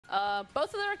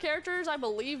Both of their characters, I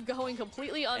believe, going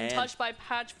completely untouched by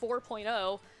patch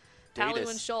 4.0. Palu and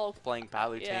Shulk. Playing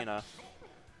Palutena. Yeah.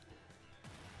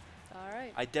 All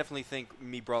right. I definitely think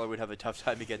me Brawler would have a tough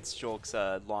time against Shulk's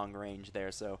long range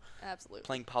there, so absolutely.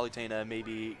 Playing Palutena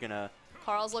maybe gonna...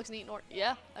 Carls looks neat.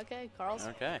 Yeah, okay, Carls.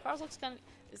 Okay. Carls looks kind of...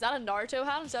 Is that a Naruto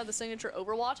hat instead of the signature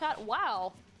Overwatch hat?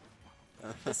 Wow.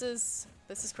 this is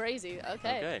crazy.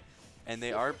 Okay. Okay. And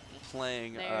they are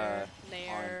playing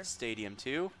on Stadium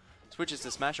 2. Switches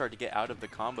to Smash Art to get out of the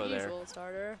combo there. Usual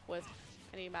starter with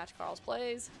any match Carls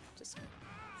plays. Just...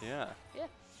 Yeah. Yeah.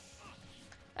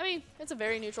 I mean, it's a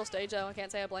very neutral stage, though. I can't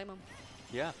say I blame him.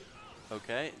 Yeah.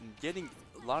 Okay. Getting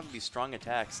a lot of these strong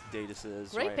attacks, Deydis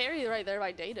is. Great parry right there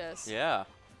by Deydis. Yeah.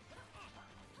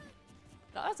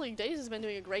 Honestly, Deydis has been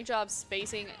doing a great job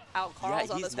spacing out Carls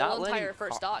on this whole entire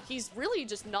first stock. He's really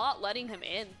just not letting him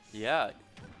in. Yeah.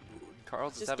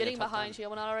 Carls just getting behind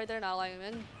Shield Monado right there, not letting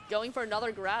him in. Going for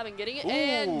another grab and getting it,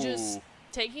 and just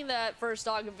taking that first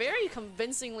stock very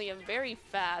convincingly and very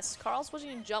fast. Carls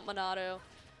switching to Jump Monado.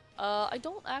 I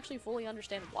don't actually fully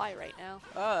understand why right now.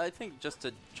 I think just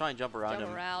to try and jump around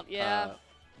him. Yeah.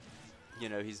 You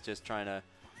know, he's just trying to...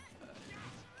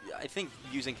 I think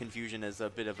using confusion is a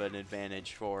bit of an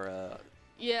advantage for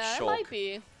yeah, Shulk. It might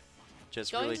be.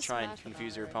 Just really try and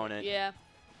confuse your opponent. Yeah.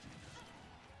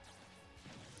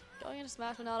 Going into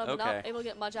Smash Monado, but not able to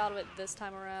get much out of it this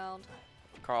time around.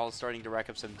 Carl's starting to rack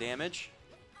up some damage.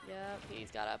 Yeah,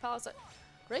 he's got a palisade.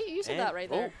 Great use of that right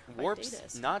there.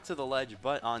 Warps not to the ledge,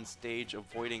 but on stage,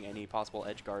 avoiding any possible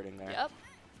edge guarding there. Yep.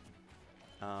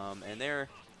 And there,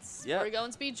 we're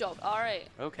going speed jolt. All right.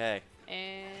 Okay.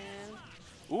 And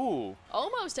ooh,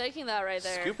 almost taking that right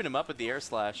there. Scooping him up with the air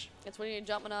slash. It's when you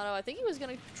jump Monado. I think he was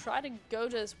gonna try to go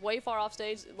just way far off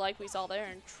stage, like we saw there,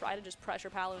 and try to just pressure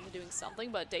Palu into doing something.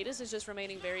 But Deydis is just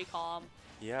remaining very calm.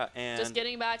 Yeah, and just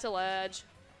getting back to ledge.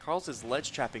 Carls is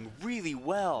ledge trapping really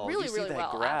well. Really, you see really that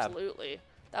well. Grab. Absolutely.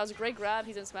 That was a great grab.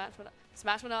 He's in Smash Monado.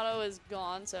 Smash Monado is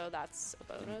gone, so that's a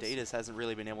bonus. And Deydis hasn't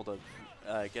really been able to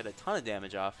get a ton of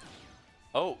damage off.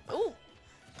 Oh. Ooh.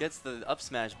 Gets the up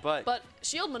smash, but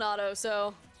shield Monado,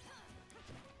 so.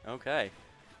 Okay.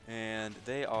 And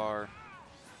they are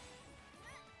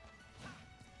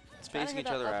spacing each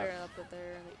other out. Up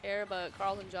there in the air, but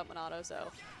Carls and jump Monado, so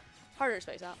harder to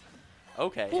space out.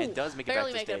 Okay, it does make it back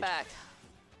to stage. Barely make it back.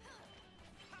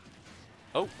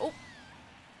 Oh. Oh.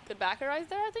 Good backer right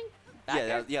there, I think.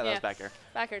 That was backer.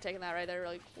 Backer taking that right there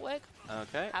really quick.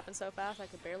 Okay. Happened so fast I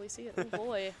could barely see it. Oh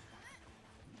boy.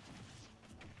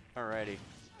 Alrighty.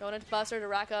 Going into Buster to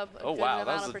rack up a good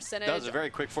amount of percentage. That was a very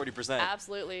quick 40%.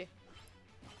 Absolutely.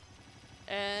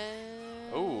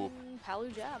 And Palu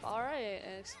jab. All right.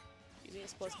 And using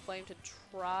explosive flame to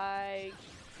try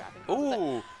trapping.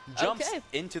 Ooh, jumps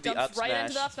into the up smash. Right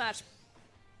into the up smash.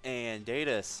 And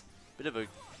Deydis, bit of a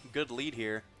good lead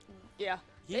here. Yeah.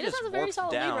 Deydis has a very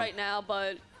solid lead right now,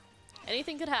 but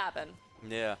anything could happen.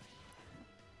 Yeah.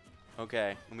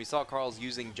 Okay, and we saw Carls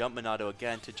using Jump Monado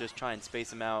again to just try and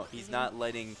space him out. He's not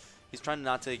letting, he's trying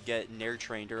not to get nair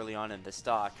trained early on in the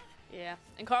stock. Yeah,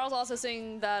 and Carl's also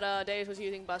seeing that Deydis was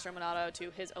using Buster Monado to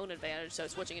his own advantage, so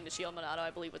switching into Shield Monado, I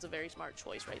believe, was a very smart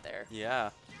choice right there. Yeah.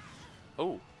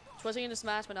 Oh. Switching into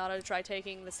Smash Monado to try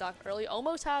taking the stock early.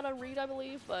 Almost had a read, I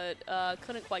believe, but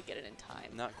couldn't quite get it in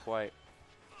time. Not quite.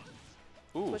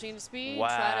 Ooh. Switching into speed,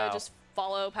 trying to just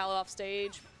follow Palu off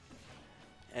stage.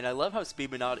 And I love how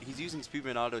Speed Monado, he's using Speed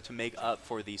Monado to make up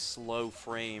for the slow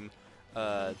frame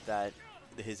that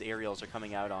his aerials are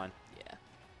coming out on. Yeah.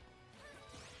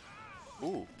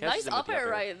 Ooh, nice up air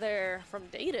right there from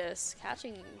Deydis,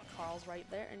 catching Carls right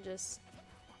there and just...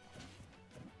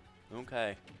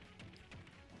 Okay.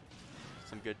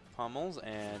 Some good pummels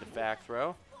and a back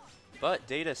throw. But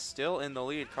Deydis still in the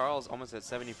lead. Carls almost at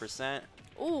 70%.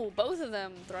 Ooh, both of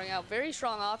them throwing out very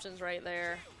strong options right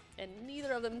there. And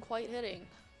neither of them quite hitting.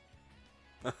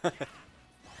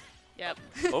 Yep.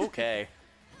 Okay.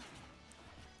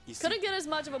 Couldn't get as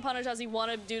much of a punish as he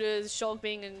wanted due to his Shulk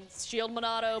being in Shield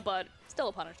Monado, but still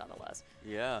a punish nonetheless.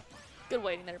 Yeah. Good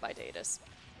waiting there by Deydis.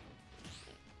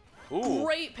 Ooh.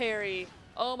 Great parry.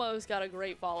 Almost got a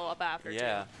great follow-up after,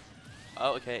 too.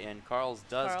 Oh, okay, and Carls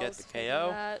does get the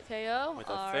KO. KO. With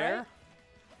a fair. Right.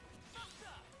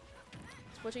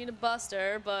 Switching to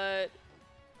Buster, but...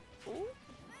 Ooh.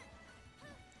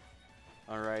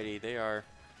 Alrighty, they are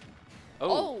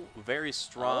very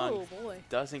strong. Oh, boy.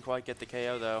 Doesn't quite get the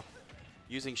KO, though.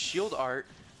 Using shield art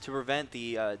to prevent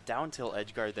the down tilt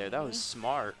edge guard there. That was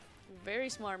smart. Very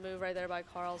smart move right there by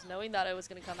Carls, knowing that it was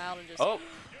going to come out and just... Oh!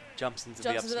 Jumps into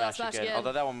the up smash again.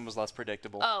 Although that one was less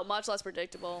predictable. Oh, much less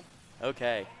predictable.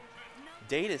 Okay.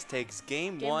 Deydis takes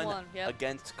game one yep.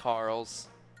 against Carls.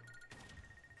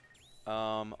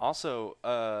 Also,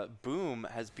 Boom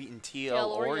has beaten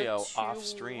TL Oreo off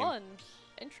stream.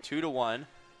 2-1.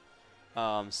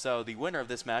 So the winner of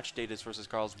this match, Deydis versus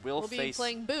Carls, will face be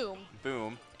playing Boom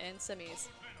in semis.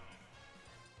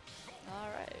 All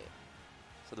right.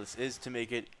 So this is to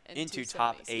make it into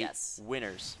top 8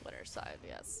 winners. Winner side,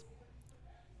 yes.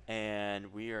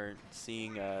 And we are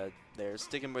seeing they're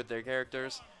sticking with their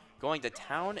characters, going to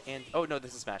town and oh no,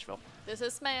 this is Smashville. This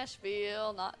is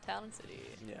Smashville, not Town and City.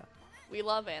 Yeah. We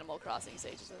love Animal Crossing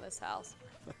stages in this house.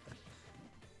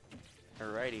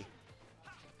 Alrighty.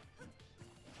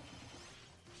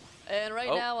 And right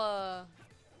now,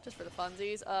 just for the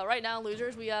funsies, right now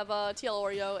losers we have TL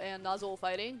Oreo and Nozzle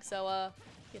fighting. So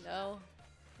you know,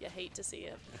 you hate to see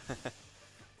it.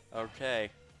 Okay.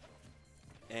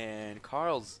 And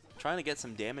Carl's trying to get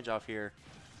some damage off here.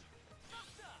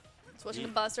 Switching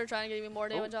to Buster, trying to get even more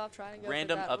damage off, trying to go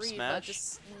random for that up read,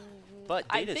 smash. But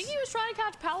I think he was trying to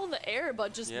catch Pal in the air,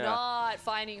 but just not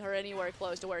finding her anywhere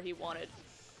close to where he wanted.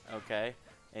 Okay.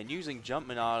 And using Jump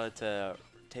Monada to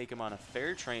take him on a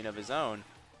fair train of his own.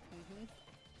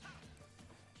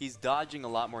 He's dodging a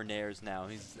lot more nairs now.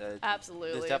 He's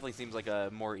absolutely. This definitely seems like a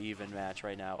more even match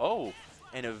right now. Oh,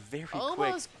 and a very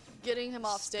almost getting him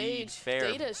off stage. Fair.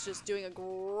 Data's just doing a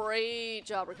great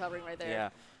job recovering right there. Yeah,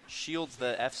 shields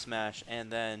the F smash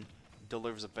and then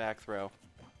delivers a back throw.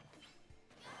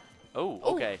 Oh,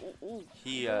 okay.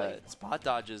 He spot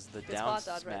dodges the down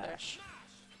smash.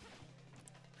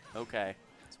 Right okay.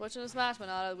 Switching to Smash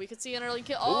Monada, we could see an early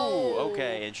kill. Oh,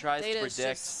 okay, and tries to Data's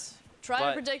predict. Trying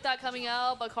to predict that coming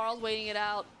out, but Carl's waiting it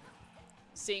out,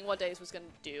 seeing what Deydis was going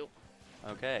to do.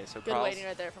 Okay, so good waiting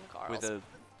right there from Carls. With a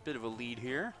bit of a lead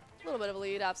here. A little bit of a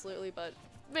lead, absolutely, but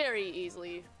very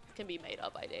easily can be made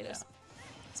up by Deydis. Yeah.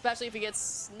 Especially if he gets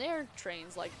snare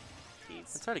trains like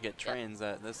he's... It's hard to get trains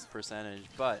at this percentage,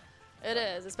 but... It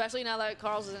is, especially now that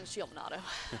Carls is in Shield Monado.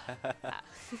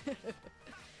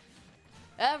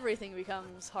 Everything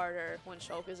becomes harder when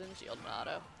Shulk is in Shield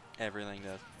Monado. Everything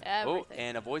does. Everything. Oh,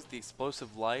 and avoids the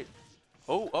explosive light.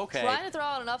 Oh, okay. Trying to throw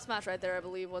out an up smash right there, I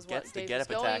believe, was what Deydis was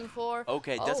going for.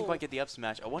 Okay, doesn't quite get the up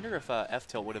smash. I wonder if F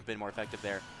tilt would have been more effective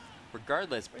there.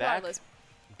 Regardless.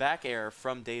 Back air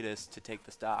from Deydis to take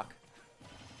the stock.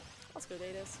 Let's go,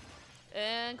 Deydis.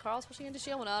 And Carl's pushing into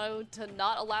Shield Monado to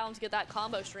not allow him to get that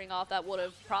combo string off. That would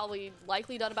have probably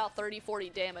likely done about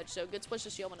 30-40 damage. So good switch to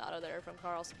Shield Monado there from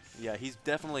Carls. Yeah, he's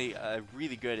definitely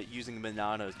really good at using the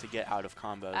Monados to get out of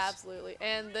combos. Absolutely.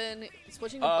 And then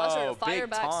switching to Buster to fire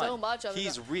back so much of it.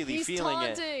 He's really feeling it.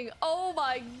 He's taunting. Oh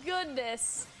my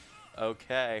goodness.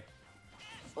 Okay.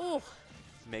 Ooh.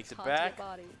 Makes it back.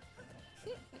 Body.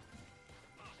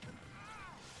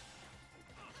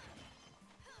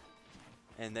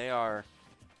 And they are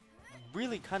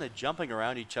really kind of jumping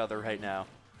around each other right now.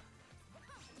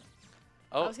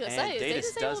 Oh, and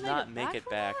Deydis does not make it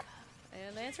back.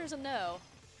 And the answer is a no.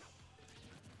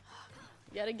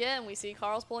 Yet again, we see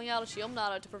Carls pulling out a Shield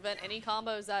Monado to prevent any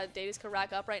combos that Deydis could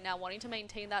rack up right now, wanting to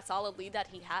maintain that solid lead that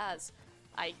he has.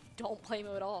 I don't blame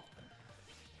him at all.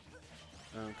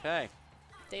 Okay.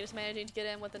 Deydis managing to get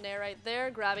in with the nair right there,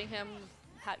 grabbing him,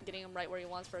 getting him right where he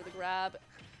wants for the grab.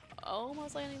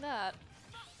 Almost landing that.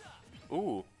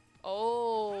 Ooh.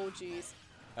 Oh, jeez.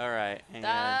 All right.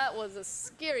 That was a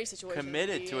scary situation.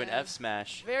 Committed to an F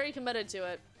smash. Very committed to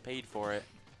it. Paid for it.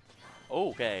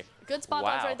 Okay. Good spot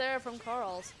dodge right there from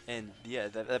Carls. And yeah,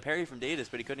 the parry from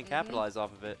Deydis, but he couldn't capitalize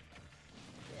off of it.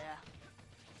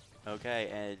 Yeah. Okay,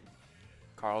 and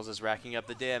Carls is racking up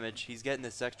the damage. He's getting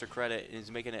this extra credit and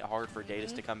is making it hard for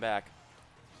Deydis to come back.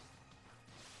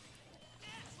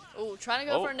 Ooh, trying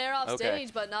to go for a nair off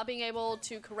stage, but not being able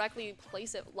to correctly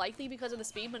place it, likely because of the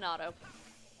speed Monado.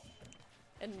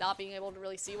 And not being able to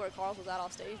really see where Carls was at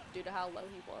off stage due to how low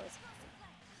he was.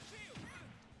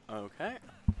 Okay.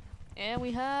 And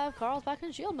we have Carls back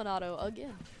in Shield Monado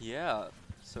again. Yeah,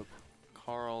 so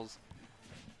Carls,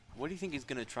 what do you think he's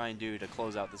going to try and do to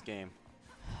close out this game?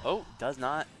 Oh, does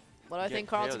not. What do I think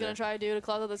Carls is going to try to do to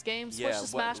close out this game? Switch to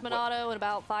Smash Monado in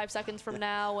about 5 seconds from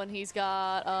now when he's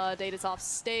got Deydis off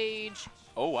stage.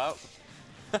 Oh, wow.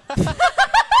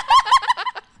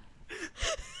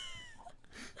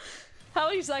 How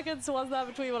many seconds was that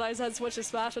between when I said switch to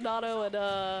Smash Monado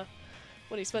and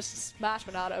when he switched to Smash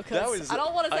Monado? Because I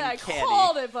don't want to say uncanny. I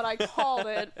called it, but I called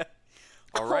it.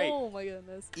 All right. Oh, my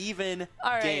goodness. Even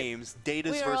games,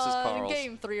 Deydis versus Carls.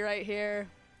 Game 3 right here.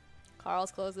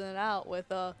 Carls closing it out with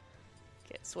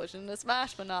switching to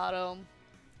Smash Monado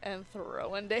and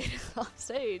throwing Deydis off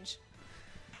stage.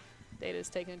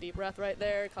 Deydis taking a deep breath right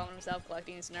there, calming himself,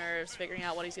 collecting his nerves, figuring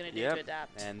out what he's going to do to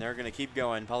adapt. And they're going to keep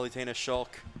going. Palutena Shulk,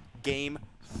 game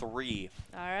 3.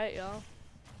 All right, y'all.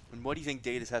 And what do you think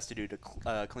Deydis has to do to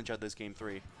clinch out this game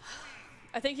 3?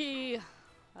 I think he...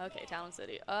 Okay, Town and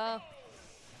City. I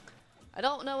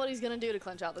don't know what he's going to do to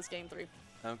clinch out this game 3.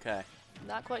 Okay.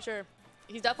 Not quite sure.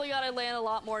 He's definitely got to land a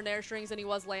lot more Nair strings than he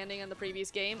was landing in the previous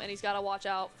game, and he's got to watch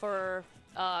out for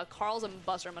Carls and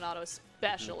Buster Monado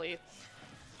especially.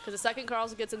 Because the second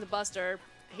Carls gets in the Buster,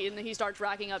 he starts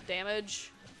racking up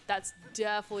damage. That's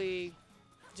definitely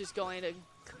just going to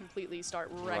completely start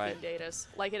wrecking Deydis,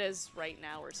 like it is right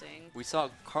now we're seeing. We saw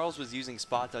Carls was using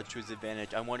spot dodge to his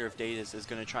advantage. I wonder if Deydis is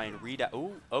going to try and read out.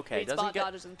 Ooh, okay. Read spot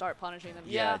dodges and start punishing them.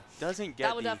 Yeah, doesn't get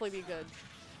that would definitely be good.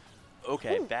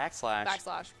 Okay, Ooh. backslash.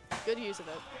 Backslash. Good use of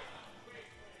it.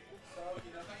 So,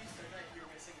 you know how you said that you were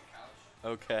missing a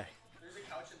couch? Okay. There's a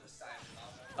couch in the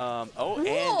side. Oh, Whoa.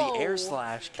 and the air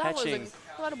slash That catching was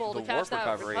incredible the to catch warp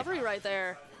that recovery. right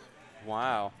there.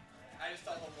 Wow. I just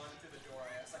saw the one through the door.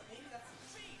 I was like, maybe that's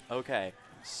the same. Okay,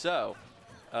 so,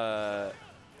 That's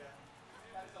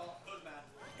all. Good math.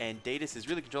 and Deydis is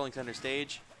really controlling center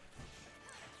stage.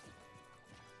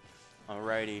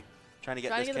 Alrighty, trying to get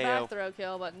Trying this to get the KO back throw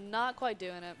kill, but not quite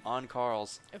doing it. on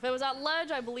Carls. If it was at ledge,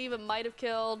 I believe it might have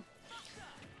killed.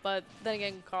 But then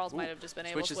again, Carls might have just been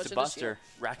able to Switches switch to into Buster,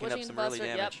 racking up Switching some to early Buster,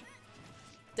 damage.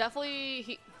 Yep.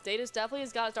 Definitely, Deydis definitely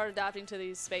has got to start adapting to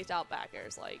these spaced out back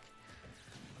airs. Like,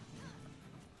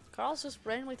 Carl's just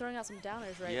randomly throwing out some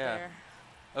downers right Yeah. there.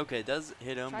 Okay, it does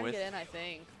hit him Trying with. to get in, I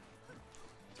think.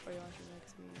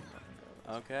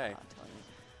 Okay.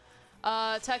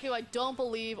 Teku, I don't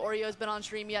believe Oreo's been on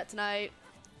stream yet tonight,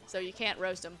 so you can't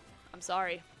roast him. I'm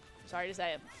sorry. Sorry to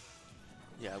say it.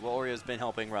 Yeah, well, Oreo's been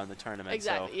helping run the tournament.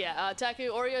 Exactly, So. yeah. Teku,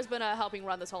 Oreo's been helping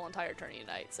run this whole entire tourney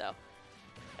tonight, so.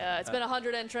 It's been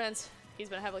 100 entrants. He's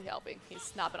been heavily helping.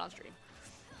 He's not been on stream.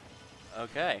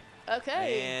 Okay.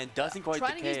 Okay. And doesn't quite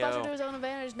Trying to the use Buster to KO. his own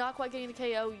advantage, not quite getting the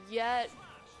KO yet.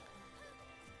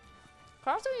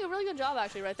 Carl's doing a really good job,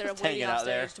 actually, right there Just of waiting hanging off out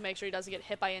there. stage to make sure he doesn't get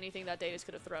hit by anything that Deydis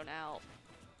could have thrown out.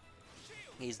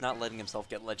 He's not letting himself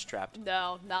get ledge trapped.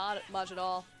 No, not much at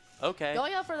all. Okay.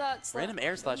 Going up for that Random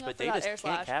air slash, but Deydis Deydis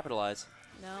can't capitalize.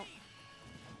 No.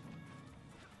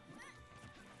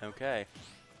 Okay.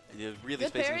 You're really Good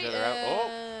spacing parry each other out. Oh,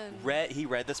 and- he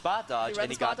read the spot dodge, read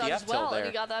and he spot got the dodge F as tilt well, there. and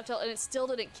he got the F tilt, and it still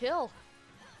didn't kill.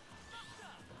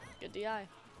 Good DI.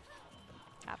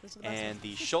 Happens to the best of And us.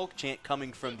 the Shulk chant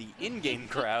coming from the in-game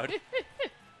crowd.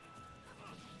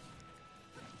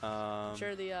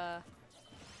 Sure the oh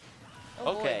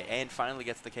Okay, boy. and finally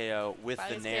gets the KO with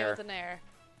Finally the gets KO Nair. with the Nair.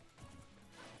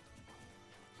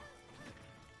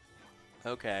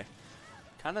 Okay.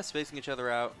 Kind of spacing each other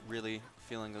out, really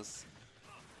feeling this.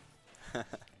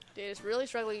 Deydis really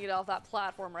struggling to get off that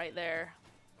platform right there,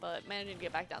 but managing to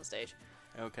get back down stage.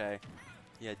 Okay.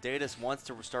 Yeah, Deydis wants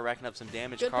to start racking up some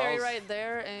damage. Good parry Carls- right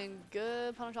there, and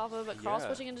good punish off of it, but Carl's Yeah.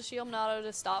 pushing into Shield Monado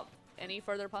to stop any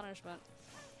further punishment.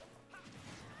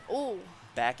 Ooh.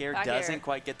 Back air Back doesn't air.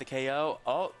 quite get the KO.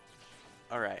 Oh,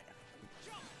 all right.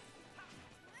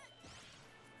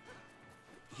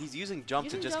 He's using jump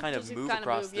to just kind of move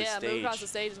across the yeah, stage. move across the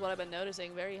stage is what I've been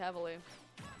noticing very heavily.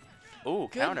 Ooh,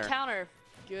 Good counter.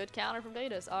 Good counter from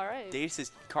Deydis. All right.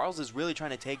 Carls is really trying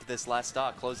to take this last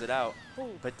stock, close it out.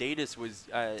 Ooh. But Deydis was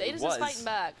Deydis is fighting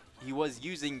back. He was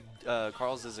using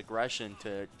Carls' aggression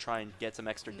to try and get some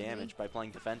extra damage by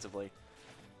playing defensively.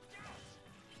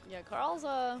 Yeah, Carl's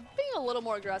being a little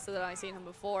more aggressive than I've seen him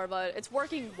before, but it's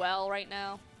working well right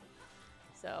now.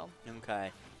 So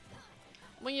Okay.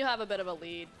 when you have a bit of a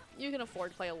lead, you can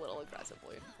afford to play a little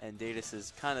aggressively. And Deydis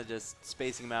is kind of just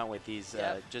spacing him out with these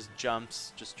Yep. just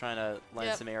jumps, just trying to land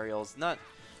Yep. some aerials.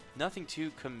 Nothing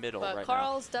too committal But right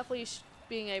Carl's definitely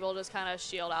being able to just kind of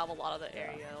shield out a lot of the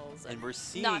aerials And we're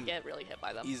seeing not get really hit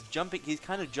by them. He's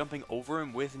kind of jumping over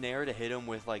him with Nair to hit him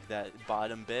with like that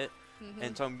bottom bit.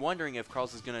 And so I'm wondering if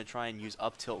Carls is going to try and use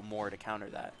up tilt more to counter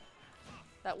that.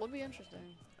 That would be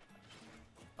interesting.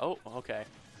 Oh, okay.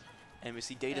 And we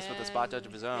see Deydis with a spot dodge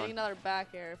of his own. Getting another back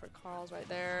air for Carl's right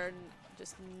there, and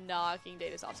just knocking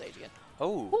Deydis off stage again.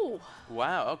 Oh, Ooh,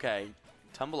 wow, okay.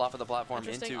 Tumble off of the platform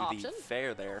into Interesting the option.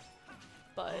 fair there.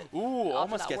 but Ooh, often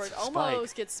almost that gets worked. spiked.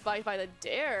 Almost gets spiked by the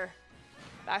dare.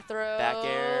 Back throw. Back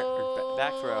air, or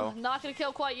back throw. Not gonna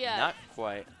kill quite yet. Not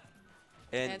quite.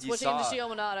 And And you switching saw, into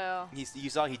Shield Monado. you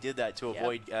saw he did that to Yep.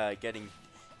 avoid getting,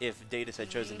 if Deydis had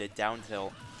chosen to down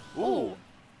tilt. Ooh, Ooh,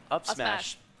 up a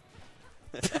smash.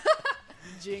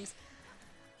 Jinx.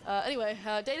 Anyway,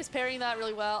 Deydis parrying that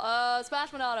really well.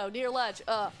 Smash Monado, near ledge.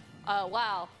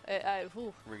 Wow. We're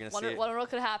gonna see wonder it. what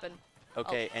could happen.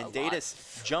 Okay, a and lot.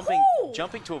 Deydis Woo!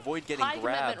 jumping to avoid getting High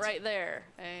grabbed. commitment right there,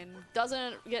 and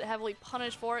doesn't get heavily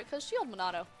punished for it because Shield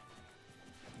Monado.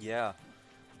 Yeah.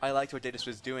 I liked what Deydis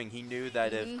was doing. He knew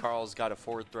that if Carls got a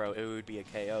forward throw, it would be a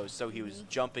KO, so he was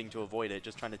jumping to avoid it,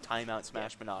 just trying to time out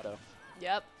Smash Monado.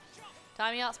 Yep.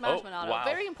 Timing out Smash Monado. Wow.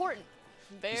 Very important.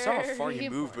 Very You saw how far he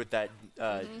moved important. with that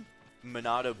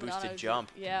Monado boosted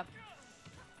jump. Yeah.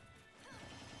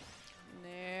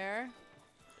 There.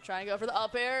 Trying to go for the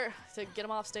up air to get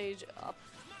him off stage. Up.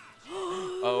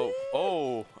 Okay.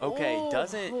 Oh.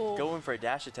 Doesn't go in for a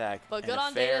dash attack. But and good a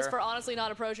on fair. Deydis for honestly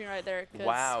not approaching right there.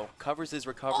 Wow. Covers his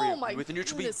recovery Oh my with the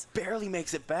neutral B. goodness. Barely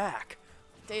makes it back.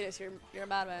 Deydis, you're a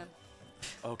madman.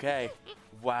 Okay.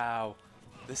 Wow.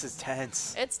 This is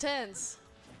tense. It's tense.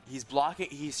 He's blocking.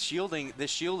 He's shielding. The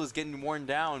shield is getting worn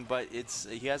down, but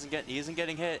he isn't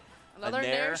getting hit. Another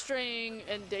Nair. nair string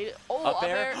and Deydis. Oh, Up up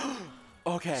air. air.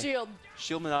 Okay. Shield.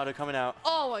 Shield Monado coming out.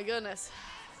 Oh my goodness.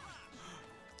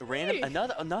 Random Hey.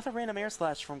 another random air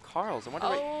slash from Carls. I wonder.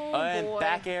 Oh, and boy.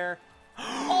 back air.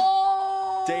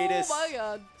 Oh Deydis. my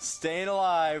god. Staying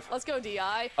alive. Let's go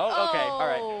DI. Oh, okay. All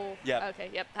right. Yep. Okay,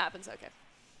 yep, happens. Okay.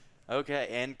 Okay,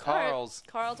 and All right. Carls.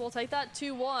 Carls will take that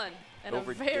 2-1. And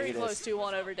Over a very Deydis. close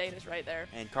 2-1 over Deydis right there.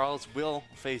 And Carls will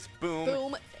face Boom.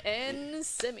 Boom in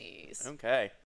semis. Okay.